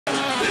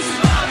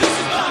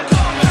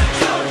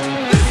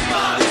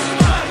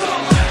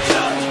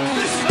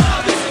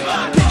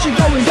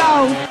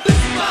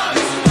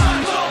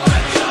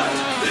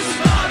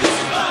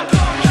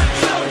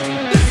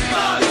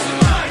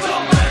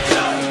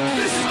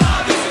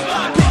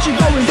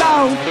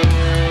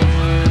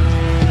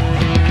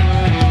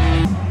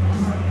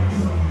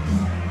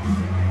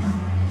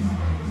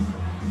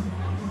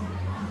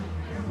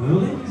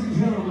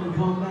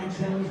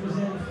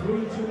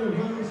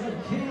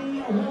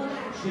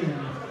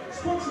Action,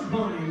 sponsored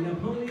by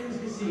Napoleon's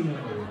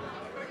Casino.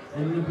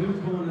 And in the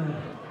blue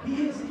corner,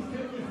 he is the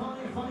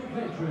 55-fight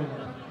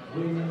veteran,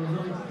 weighing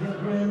 90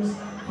 kilograms,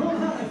 from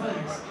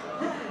Halifax,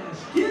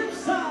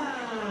 Gibson!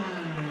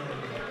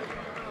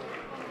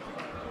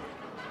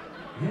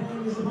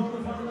 And is upon the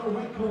final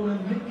red corner,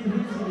 making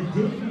his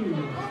debut.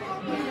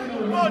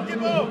 Come on,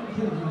 give up!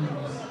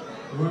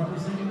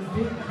 Representing the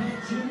big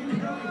action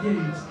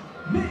Hurricanes,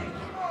 Mick,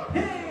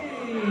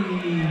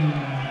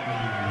 Payne!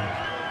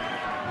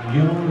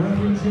 Your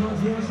referee charge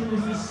the action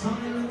is the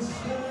silent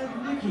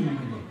third Mickey.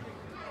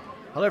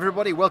 Hello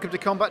everybody, welcome to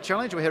Combat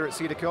Challenge. We're here at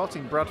Cedar Court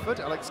in Bradford.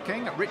 Alex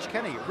King, Rich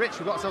Kenny. Rich,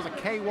 we've got ourselves a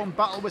K1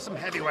 battle with some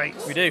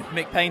heavyweights. We do.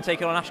 Mick Payne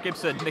taking on Ash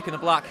Gibson. Mick in the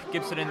black,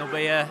 Gibson in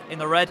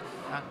the red.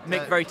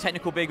 Mick very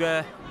technical, big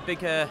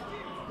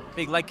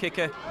leg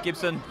kicker.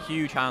 Gibson,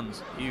 huge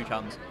hands.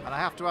 And I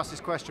have to ask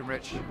this question,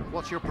 Rich.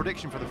 What's your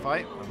prediction for the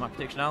fight? What's my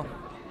prediction now?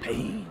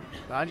 Payne.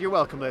 And you're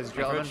welcome, ladies and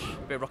gentlemen.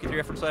 Bit of Rocky 3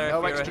 reference there.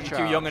 No if extra you're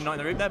charge. too young and not in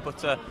the room there,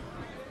 but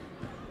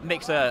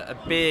Mick's a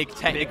big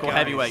technical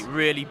heavyweight,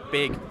 really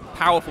big,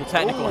 powerful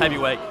technical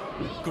heavyweight.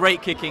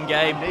 Great kicking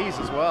game. Knees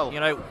as well.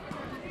 You know,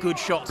 good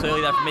shots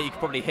early there for me. You can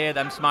probably hear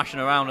them smashing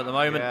around at the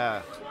moment.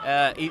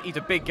 Yeah. He's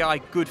a big guy,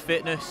 good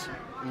fitness,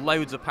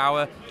 loads of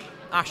power.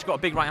 Ash got a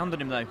big right hand on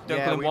him though.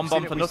 Don't call him one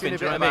bomb for nothing.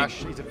 Do you know what I mean?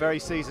 Ash. He's a very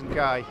seasoned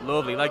guy.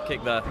 Lovely leg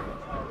kick there.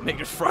 Mick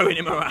just throwing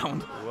him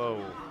around.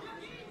 Whoa.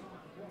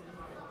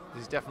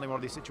 This is definitely one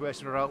of these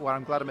situations where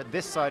I'm glad I'm at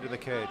this side of the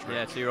cage. Rich.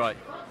 Yeah, too right.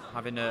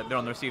 Having been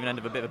on the receiving end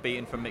of a bit of a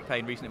beating from Mick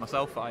Payne recently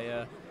myself,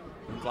 I'm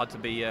glad to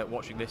be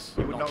watching this.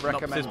 You would not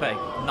recommend it.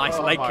 Nice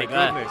leg kick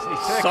goodness.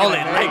 there. Solid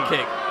leg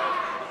kick.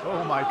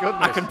 Oh my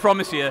goodness. I can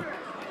promise you,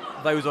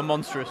 those are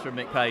monstrous from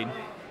Mick Payne.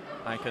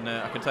 I can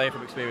tell you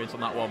from experience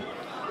on that one.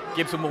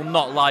 Gibson will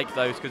not like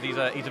those because he's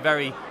a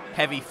very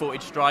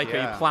heavy-footed striker.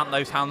 Yeah. You plant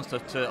those hands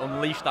to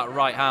unleash that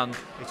right hand,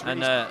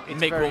 and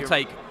Mick will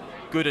take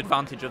good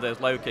advantage of those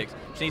low kicks.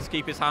 Just needs to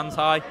keep his hands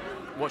high.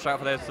 Watch out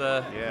for those.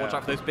 Watch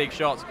out for those big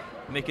shots.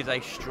 Mick is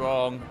a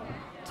strong,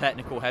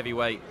 technical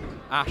heavyweight.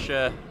 Ash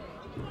a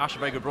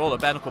very good brawler.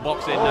 Bare knuckle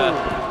boxing. A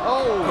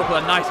couple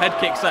of nice head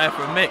kicks there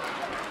from Mick.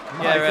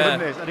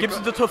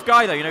 Gibson's a tough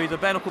guy though. You know, he's a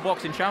bare knuckle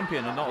boxing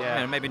champion, and not you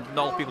know, maybe not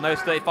a lot of people know.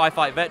 He's a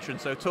 35-fight veteran,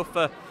 so tough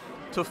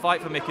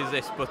fight for Mick is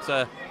this. But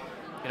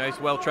you know, he's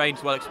well trained,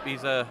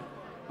 he's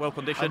well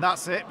conditioned. And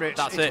that's it, Rich.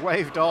 That's it's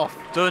waved off.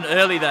 Done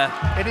early there.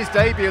 In his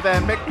debut there,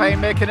 Mick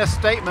Payne making a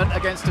statement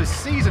against a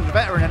seasoned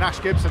veteran in Ash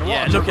Gibson.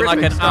 Yeah, looking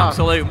like an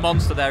absolute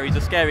monster there. He's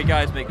a scary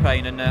guy, is Mick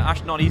Payne, and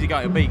Ash not an easy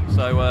guy to beat.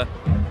 So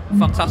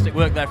fantastic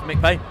work there from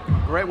Mick Payne.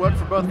 Great work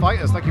from both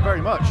fighters. Thank you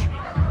very much.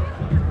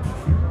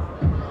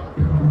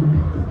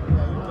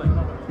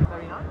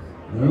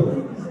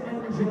 Ladies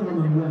and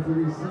gentlemen,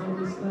 referee Simon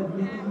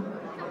Mickey.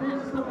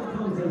 First stop the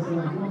contest of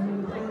 1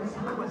 minute and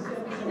 27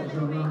 seconds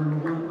on round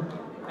number 1.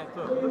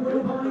 Over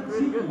by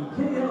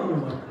TKO,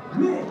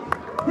 Mick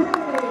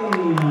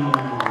Payne.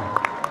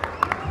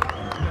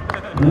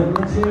 And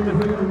let's hear the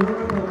winner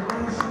of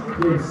Ash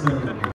Gibson.